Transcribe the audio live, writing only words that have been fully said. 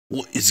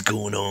What is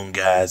going on,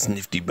 guys?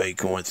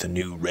 NiftyBacon with a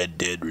new Red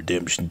Dead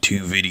Redemption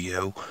 2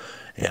 video,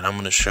 and I'm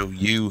going to show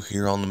you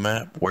here on the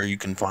map where you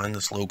can find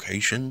this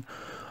location,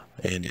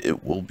 and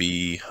it will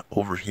be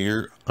over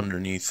here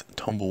underneath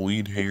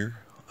Tumbleweed here,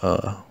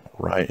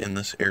 right in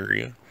this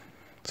area.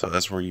 So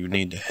that's where you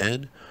need to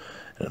head,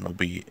 and it'll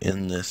be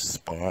in this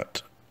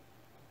spot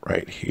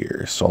right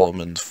here,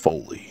 Solomon's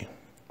Folly.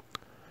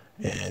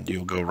 And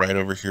you'll go right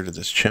over here to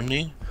this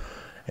chimney,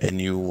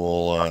 and you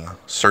will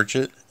search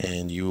it,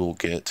 and you will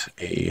get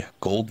a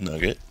gold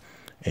nugget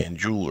and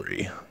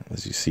jewelry,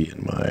 as you see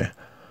in my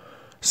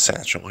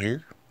satchel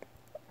here.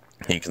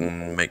 You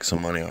can make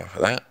some money off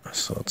of that,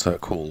 so it's a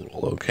cool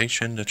little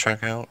location to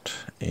check out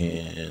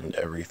and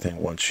everything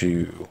once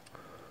you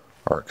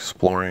are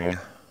exploring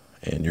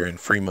and you're in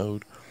free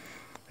mode.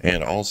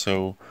 And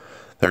also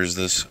there's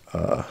this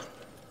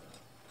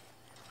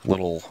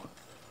little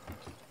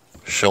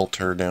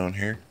shelter down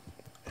here,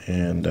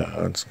 and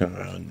I'm just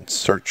gonna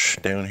search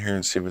down here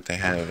and see what they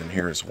have in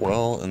here as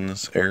well in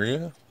this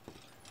area.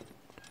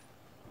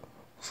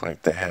 Looks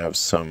like they have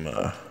some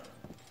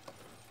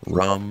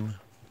rum,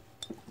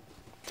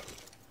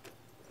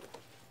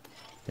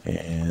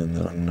 and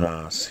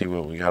then see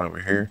what we got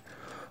over here.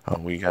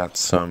 We got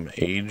some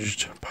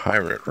aged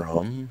pirate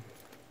rum,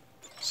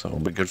 so it'll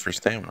be good for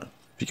stamina.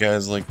 If you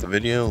guys liked the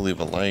video, leave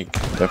a like,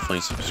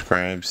 definitely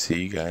subscribe.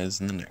 See you guys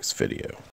in the next video.